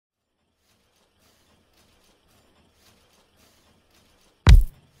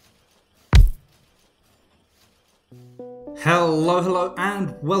Hello, hello,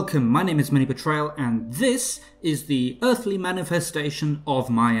 and welcome. My name is MiniBetrayal, and this is the earthly manifestation of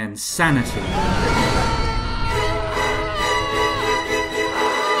my insanity.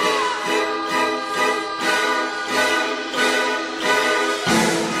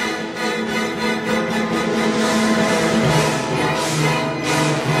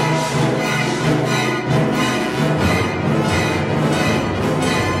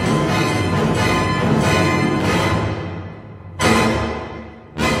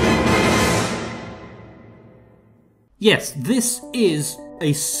 Yes, this is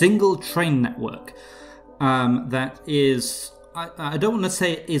a single train network that is, I don't want to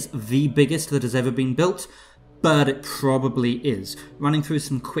say it is the biggest that has ever been built, but it probably is. Running through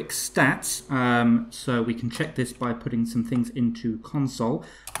some quick stats, so we can check this by putting some things into console.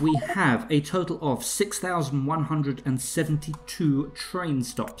 We have a total of 6,172 train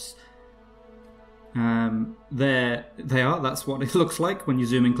stops. There they are, that's what it looks like when you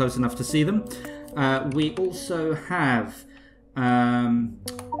zoom in close enough to see them. We also have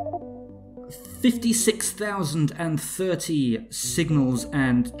 56,030 signals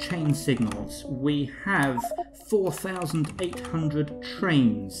and chain signals. We have 4,800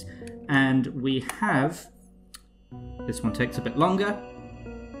 trains, and we have, this one takes a bit longer,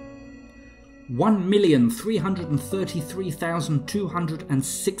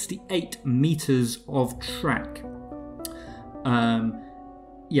 1,333,268 meters of track.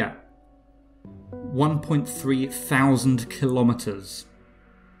 Yeah. 1.3 thousand kilometers.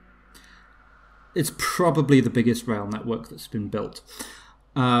 It's probably the biggest rail network that's been built.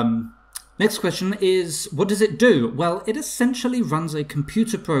 Next question is, what does it do? Well, it essentially runs a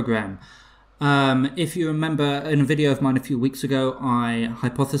computer program. If you remember in a video of mine a few weeks ago, I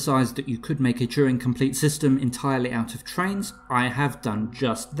hypothesized that you could make a Turing complete system entirely out of trains. I have done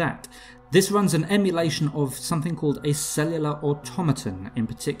just that. This runs an emulation of something called a cellular automaton, in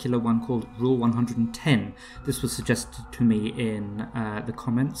particular one called Rule 110. This was suggested to me in the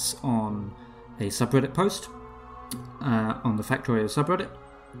comments on a subreddit post, on the Factorio subreddit.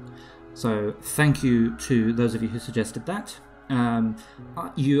 So thank you to those of you who suggested that.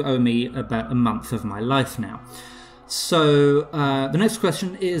 You owe me about a month of my life now. So the next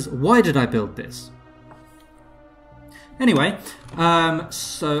question is, why did I build this? Anyway,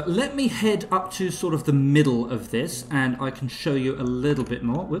 so let me head up to sort of the middle of this, and I can show you a little bit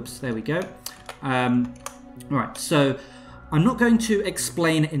more. Whoops, there we go. Right, so I'm not going to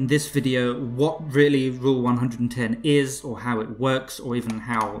explain in this video what really Rule 110 is, or how it works, or even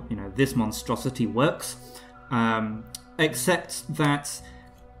how, you know, this monstrosity works, except that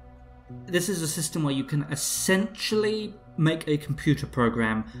this is a system where you can essentially make a computer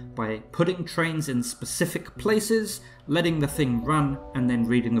program by putting trains in specific places, letting the thing run, and then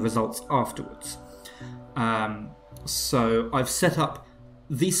reading the results afterwards. So I've set up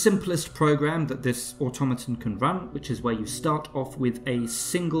the simplest program that this automaton can run, which is where you start off with a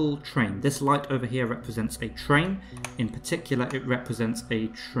single train. This light over here represents a train. In particular, it represents a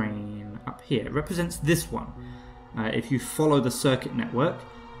train up here. It represents this one. If you follow the circuit network,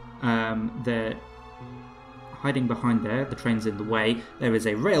 they're hiding behind there, the train's in the way. There is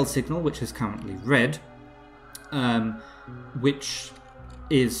a rail signal, which is currently red, which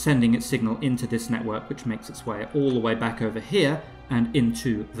is sending its signal into this network, which makes its way all the way back over here and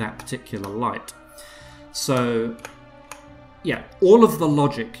into that particular light. So, yeah, all of the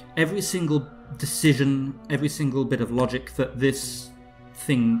logic, every single decision, every single bit of logic that this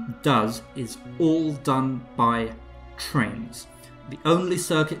thing does is all done by trains. The only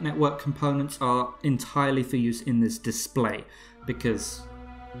circuit network components are entirely for use in this display, because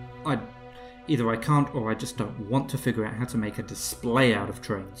either I can't or I just don't want to figure out how to make a display out of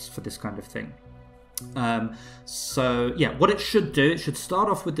trains for this kind of thing. So yeah, what it should do, it should start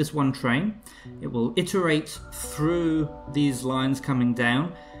off with this one train. It will iterate through these lines coming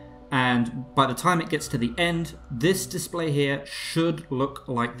down, and by the time it gets to the end, this display here should look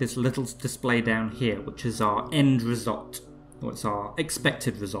like this little display down here, which is our end result. Or it's our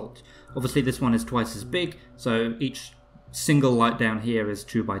expected result. Obviously this one is twice as big, so each single light down here is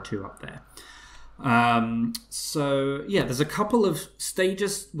 2 by 2 up there. So yeah, there's a couple of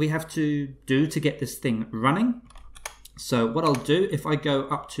stages we have to do to get this thing running. So what I'll do, if I go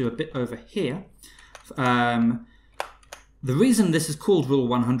up to a bit over here, the reason this is called Rule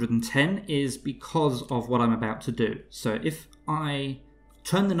 110 is because of what I'm about to do. So if I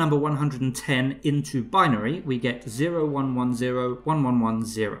turn the number 110 into binary, we get 0110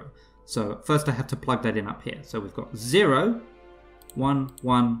 1110. So first I have to plug that in up here. So we've got 0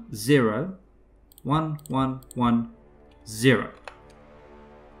 110 1110.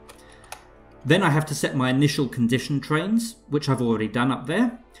 Then I have to set my initial condition trains, which I've already done up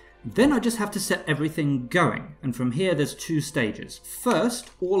there. Then I just have to set everything going. And from here, there's 2 stages. First,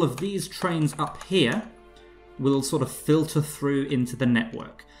 all of these trains up here will sort of filter through into the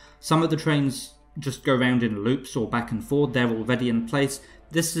network. Some of the trains just go around in loops or back and forth. They're already in place.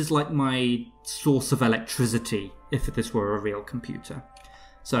 This is like my source of electricity if this were a real computer.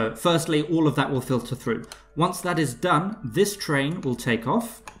 So firstly, all of that will filter through. Once that is done, this train will take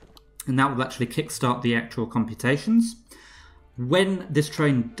off, and that will actually kickstart the actual computations. When this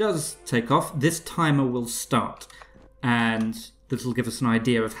train does take off, this timer will start, and this will give us an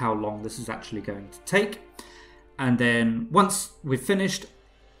idea of how long this is actually going to take. And then once we've finished,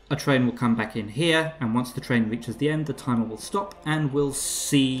 a train will come back in here, and once the train reaches the end, the timer will stop, and we'll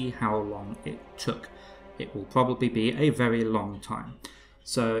see how long it took. It will probably be a very long time.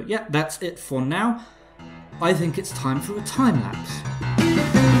 So yeah, that's it for now. I think it's time for a time lapse.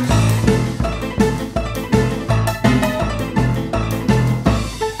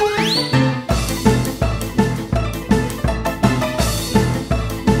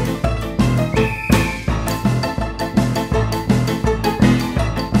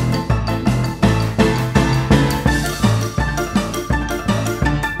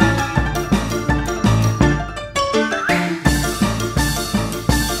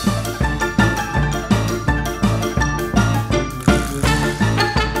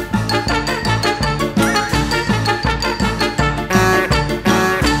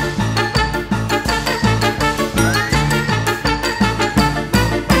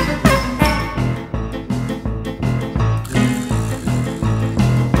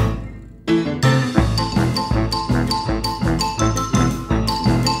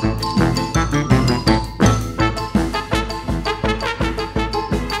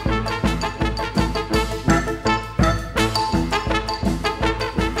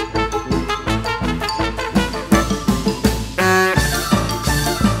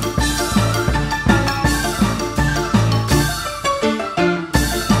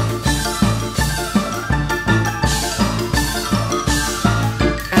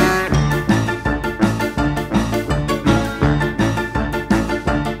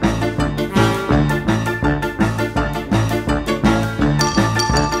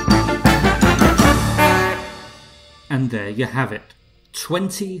 And there you have it.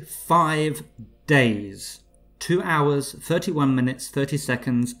 25 days. 2 hours, 31 minutes, 30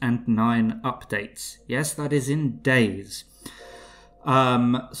 seconds, and 9 updates. Yes, that is in days.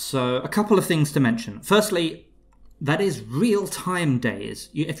 So a couple of things to mention. Firstly, that is real-time days.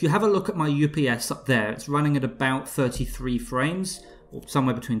 If you have a look at my UPS up there, it's running at about 33 frames, or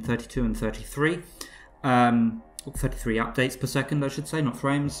somewhere between 32 and 33. Or 33 updates per second, I should say, not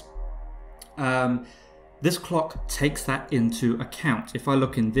frames. This clock takes that into account. If I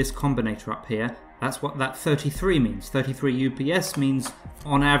look in this combinator up here, that's what that 33 means. 33 UPS means,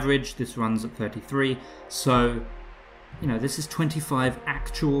 on average, this runs at 33. So, you know, this is 25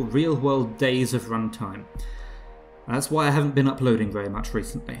 actual real-world days of runtime. That's why I haven't been uploading very much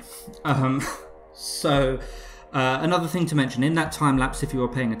recently. Another thing to mention, in that time lapse, if you were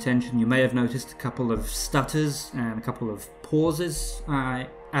paying attention, you may have noticed a couple of stutters and a couple of pauses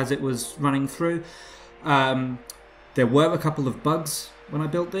as it was running through. There were a couple of bugs when I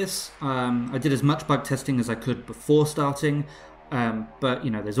built this. I did as much bug testing as I could before starting, but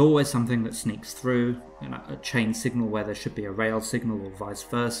you know, there's always something that sneaks through. You know, a chain signal where there should be a rail signal, or vice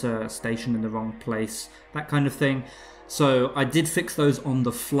versa, a station in the wrong place, that kind of thing. So I did fix those on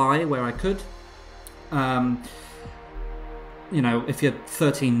the fly where I could. You know, if you're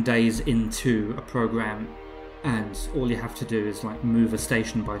 13 days into a program and all you have to do is like move a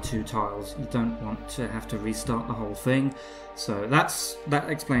station by 2 tiles, you don't want to have to restart the whole thing. So that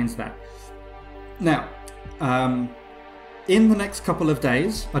explains that. Now, in the next couple of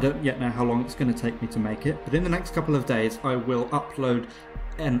days, I don't yet know how long it's going to take me to make it, but in the next couple of days I will upload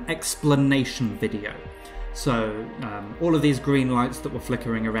an explanation video. So all of these green lights that were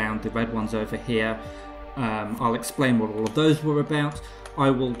flickering around, the red ones over here, I'll explain what all of those were about. I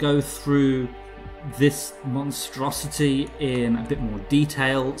will go through this monstrosity in a bit more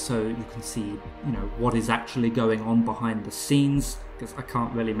detail, so you can see, you know, what is actually going on behind the scenes, because I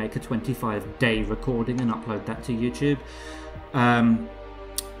can't really make a 25-day recording and upload that to YouTube.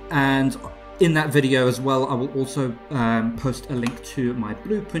 And in that video as well, I will also post a link to my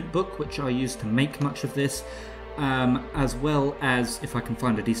blueprint book, which I use to make much of this, as well as, if I can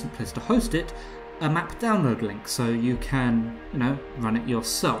find a decent place to host it, a map download link, so you can, you know, run it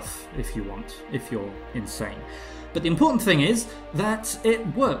yourself if you want, if you're insane. But the important thing is that it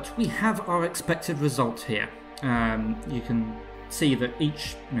worked. We have our expected result here. You can see that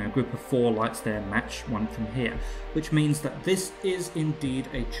each group of 4 lights there match one from here, which means that this is indeed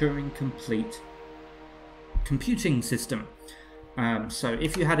a Turing complete computing system. So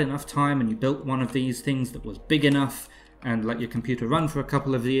if you had enough time and you built one of these things that was big enough and let your computer run for a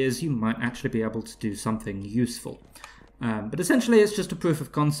couple of years, you might actually be able to do something useful. But essentially it's just a proof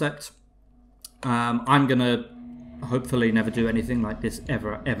of concept. I'm gonna hopefully never do anything like this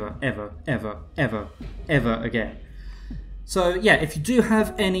ever again. So yeah, if you do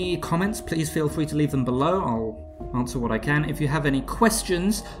have any comments, please feel free to leave them below. I'll answer what I can. If you have any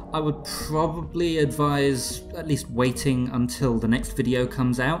questions, I would probably advise at least waiting until the next video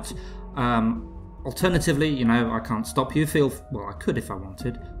comes out. Alternatively, I can't stop you. Well, I could if I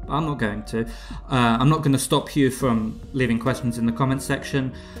wanted, but I'm not going to. I'm not going to stop you from leaving questions in the comments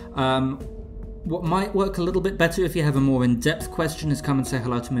section. What might work a little bit better if you have a more in-depth question is come and say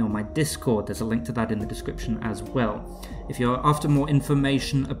hello to me on my Discord. There's a link to that in the description as well. If you're after more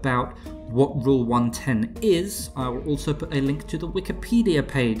information about what Rule 110 is, I will also put a link to the Wikipedia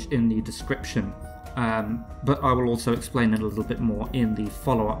page in the description. But I will also explain it a little bit more in the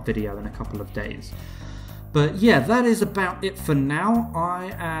follow-up video in a couple of days. But yeah, that is about it for now.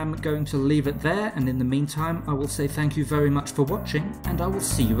 I am going to leave it there, and in the meantime, I will say thank you very much for watching, and I will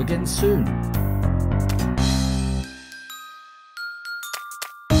see you again soon.